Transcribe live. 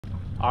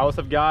Alright, what's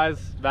up guys?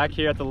 Back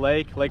here at the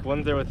lake, Lake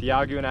Windsor with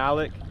Yagu and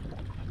Alec.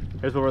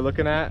 Here's what we're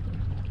looking at.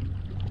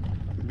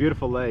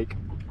 Beautiful lake.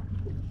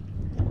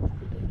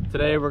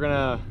 Today we're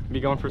gonna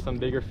be going for some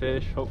bigger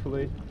fish,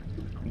 hopefully.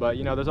 But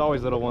you know, there's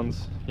always little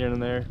ones here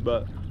and there,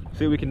 but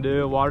see what we can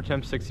do. Water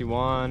temp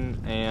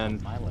 61,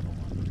 and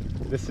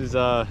this is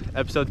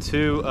episode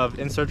 2 of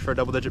In Search for a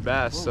Double-Digit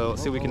Bass. So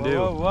let's see what we can do.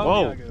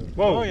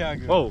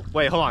 Whoa,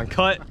 wait, hold on,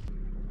 cut.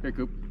 Here,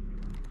 Coop.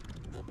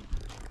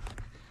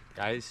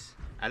 Guys,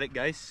 Alec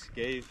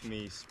gave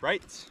me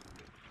Sprite.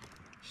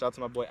 Shout out to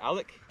my boy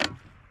Alec.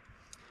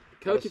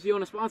 Coach, if you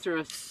want to sponsor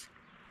us,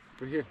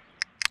 we're here.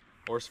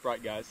 Or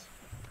Sprite, guys.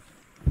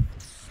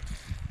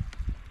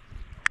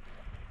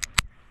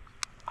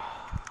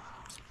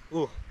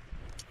 Ooh,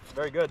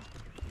 very good.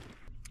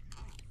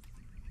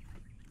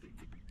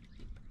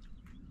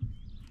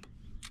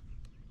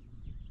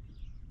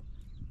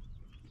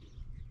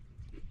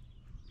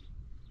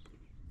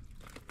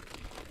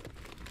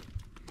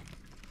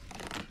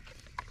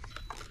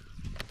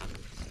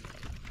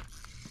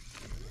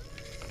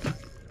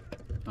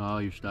 Oh,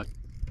 you're stuck.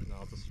 No,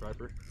 it's a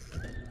striper.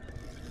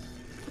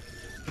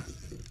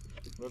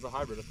 There's a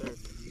hybrid up there.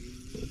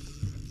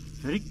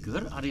 Very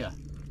good, Aria.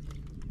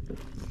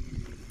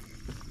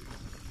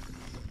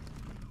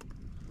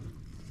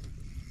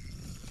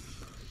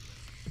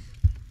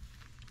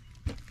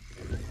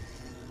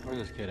 Where's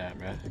this kid at,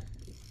 bruh?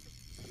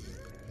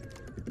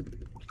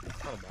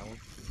 It's not a bad one.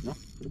 No.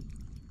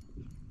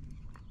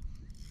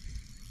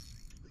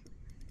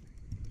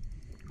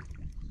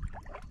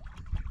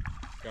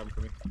 Grab him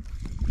for me.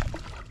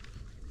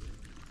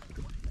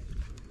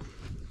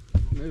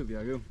 Move,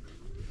 Yagu.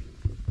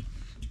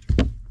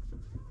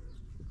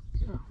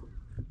 Oh,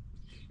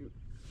 shoot.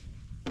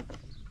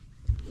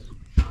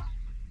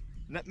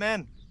 Net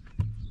man.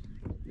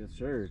 Yes,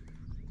 sir.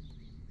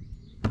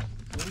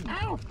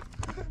 Ow!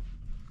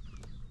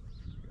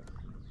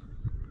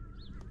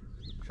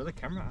 Show the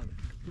camera.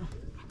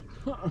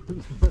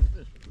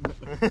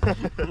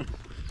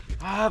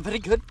 Ah, very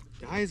good.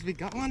 Guys, we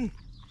got one.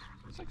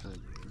 It's actually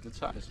a good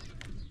size.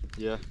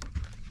 Yeah.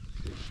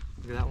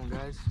 Look at that one,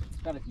 guys.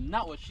 That is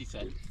not what she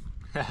said.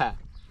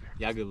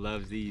 Yagu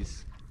loves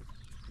these.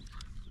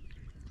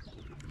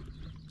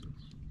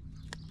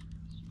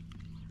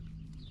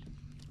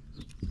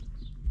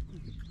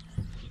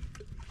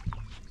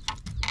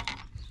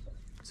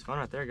 It's fun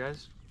right there,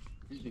 guys.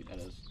 What do you think that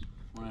is?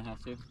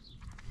 1.5, 2?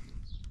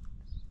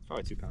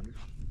 Probably 2-pounder.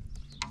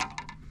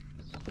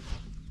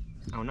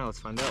 Oh no, let's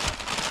find out.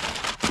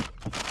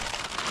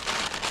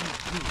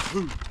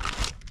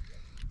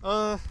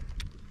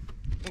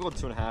 We'll go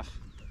 2.5.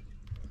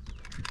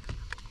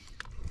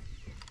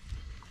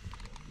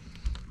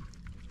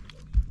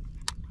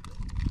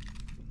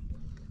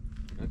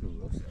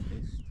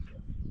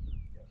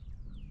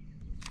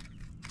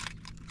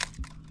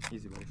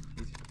 Easy, buddy.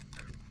 Easy.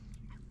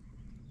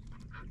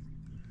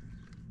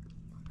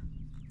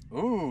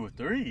 Ooh,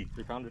 3.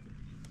 3-pounder.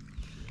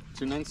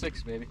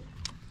 296, baby.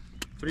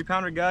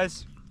 3-pounder,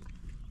 guys.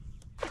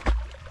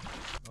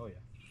 Oh yeah.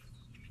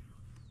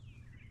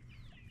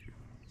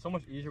 So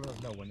much easier when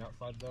there's no wind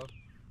outside, though.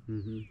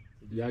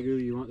 Yagu,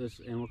 you want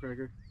this animal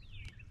cracker?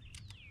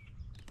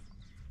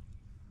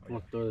 Oh, I'm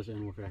gonna throw this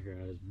animal cracker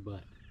at his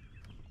butt.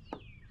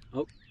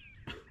 Oh.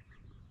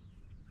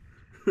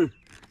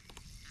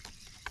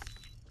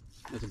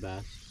 That's a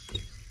bass.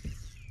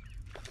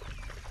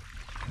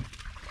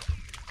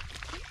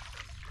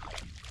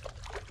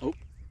 Oh.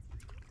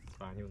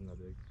 Fine, he wasn't that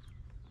big.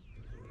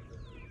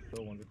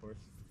 Little ones, of course.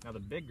 Now the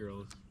big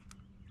girls.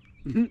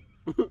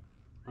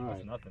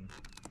 Alright. Nothing.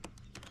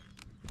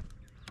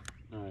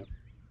 Alright.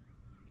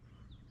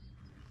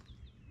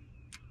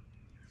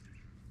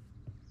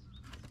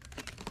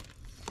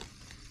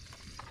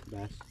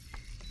 Bass.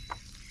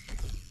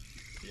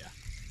 Yeah.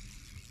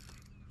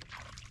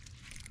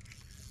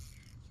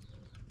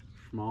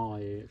 Small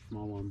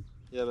one.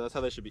 Yeah, but that's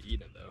how they should be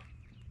eating it, though.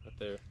 Right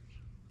there.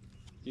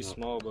 He's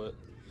small, but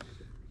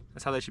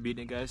that's how they should be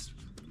eating it, guys.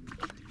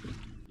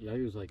 Yeah,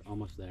 he was like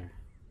almost there.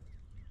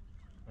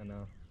 I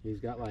know. He's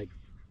got like.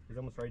 He's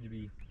almost ready to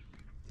be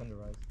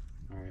tenderized.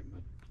 Alright,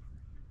 bud.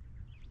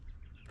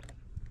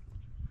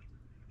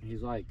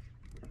 He's like.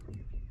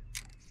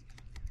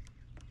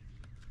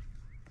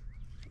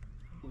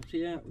 What's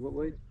he at? What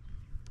weight?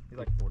 He's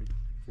like 40.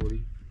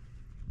 40.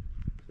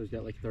 So he's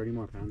got like 30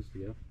 more pounds to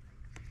go.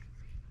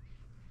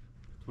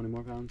 20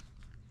 more pounds.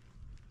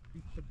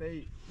 Eat the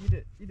bait. Eat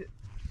it. Eat it.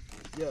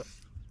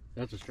 Yes.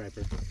 That's a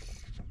striper.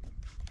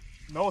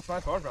 No, it's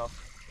not largemouth.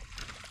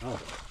 Oh.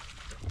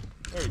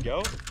 There we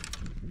go.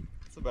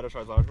 It's a better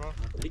size largemouth.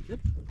 Pretty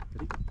good.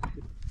 Pretty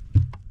good.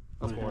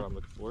 That's more what I'm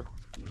looking for.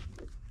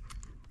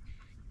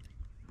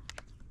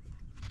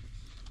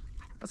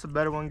 That's a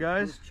better one,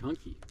 guys. It's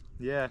chunky.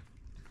 Yeah.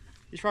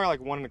 He's probably like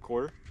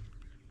 1.25.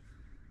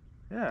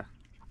 Yeah.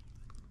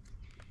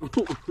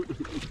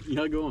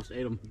 Yagu almost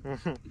ate him.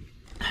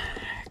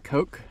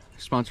 Coke,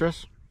 sponsor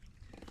us.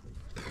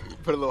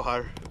 Put it a little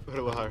higher. Put it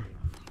a little higher.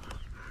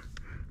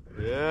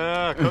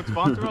 Yeah, Coke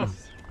sponsor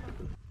us.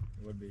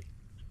 It would be.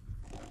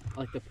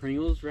 Like the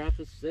Pringles wrap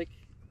is sick,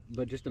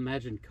 but just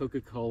imagine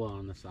Coca-Cola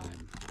on the side.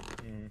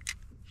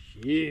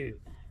 Shoot.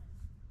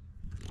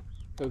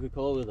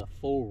 Coca-Cola with a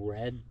full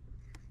red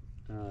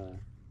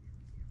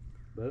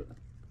boat.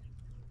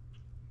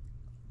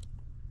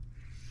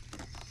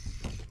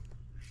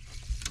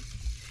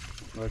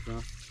 What's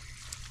wrong?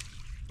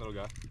 Little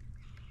guy.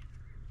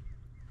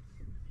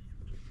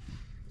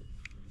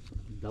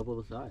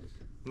 Double the size.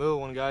 Little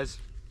one, guys.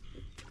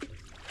 Kind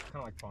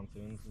of like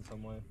pontoons in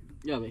some way.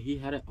 Yeah, but he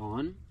had it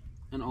on,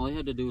 and all he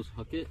had to do was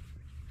hook it,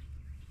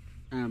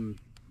 and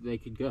they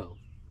could go.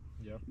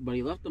 Yeah. But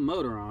he left the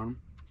motor on,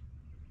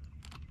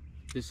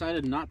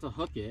 decided not to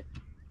hook it,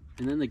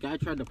 and then the guy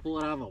tried to pull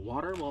it out of the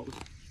water while it was...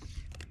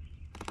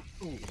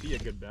 Ooh, be a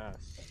good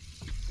bass.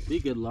 Be a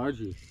good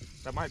largie.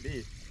 That might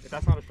be. If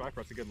that's not a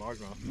striper, that's a good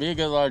largemouth. Be a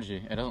good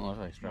largie. It doesn't look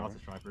like a striper. No, it's a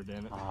striper,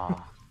 damn it.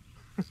 Ah.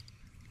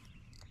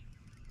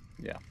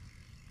 Yeah.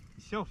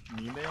 You see how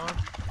mean they are?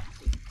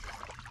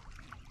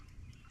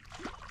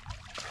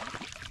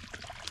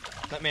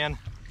 Net man.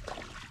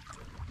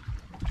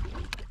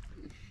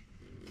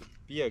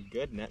 Be a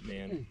good net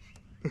man.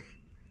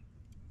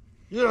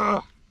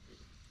 Yeah!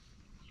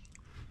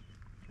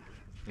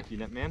 Thank you,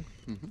 net man.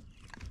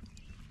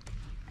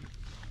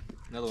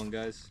 Another one,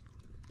 guys.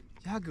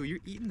 Yagu, you're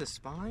eating the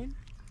spine?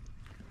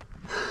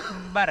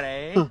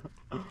 Buddy.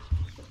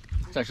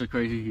 It's actually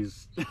crazy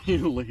he's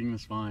licking the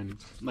spine.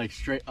 Like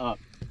straight up.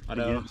 I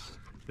know.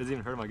 Doesn't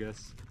even hurt him, I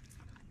guess.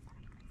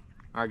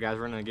 Alright, guys,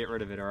 we're gonna get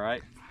rid of it,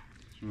 alright?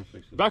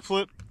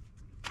 Backflip!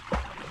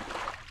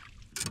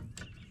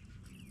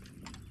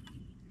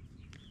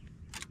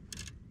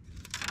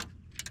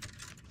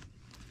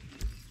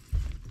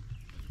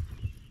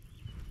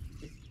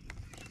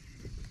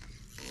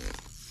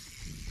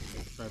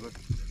 Striper.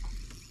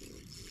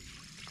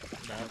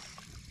 Bass.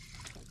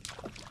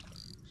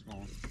 Small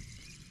one.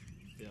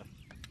 Yeah.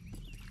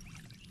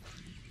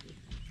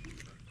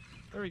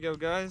 There we go,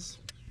 guys.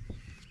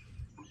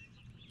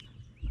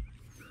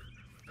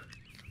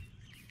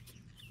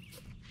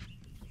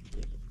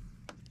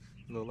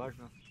 A little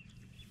largemouth.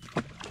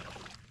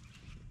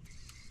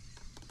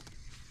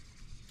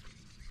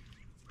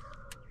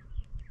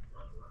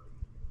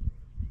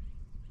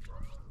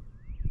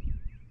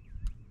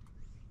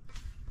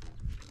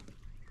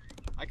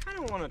 I kind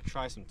of want to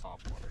try some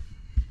top water.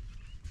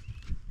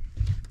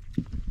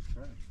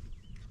 Right.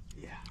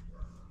 Yeah.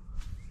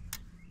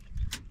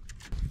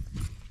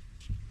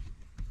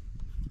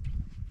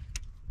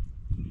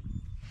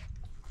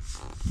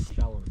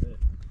 Shallow a bit.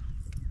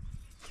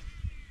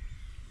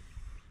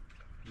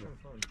 Kind of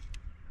fun.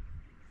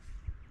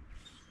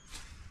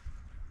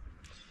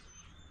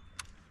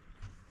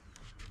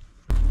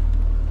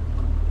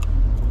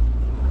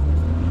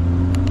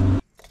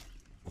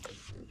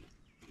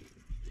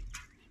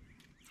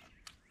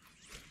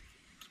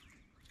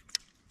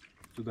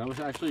 So that was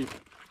actually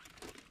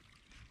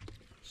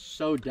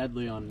so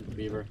deadly on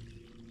beaver.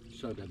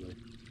 So deadly.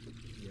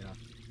 Yeah.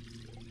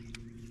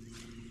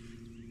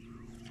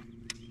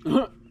 I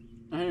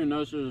didn't even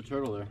notice there was a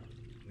turtle there.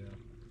 Yeah.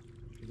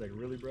 He's like,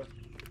 really, bro?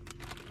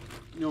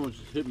 You almost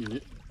just hit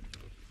me.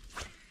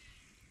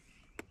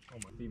 Oh,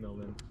 my female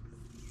then.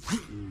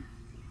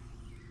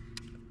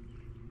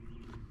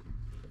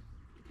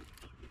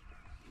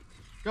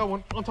 Got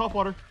one on top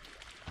water.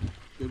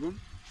 Good one?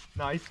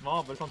 Nah, he's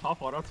small, but it's on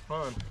top water. That's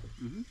fun.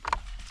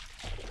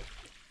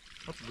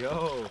 Let's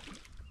go.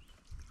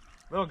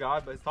 Little guy,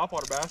 but it's top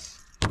water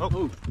bass.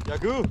 Oh,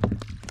 Yagu.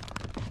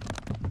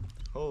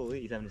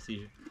 Holy, he's having a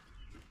seizure.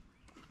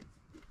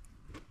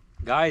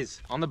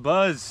 Guys, on the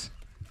buzz.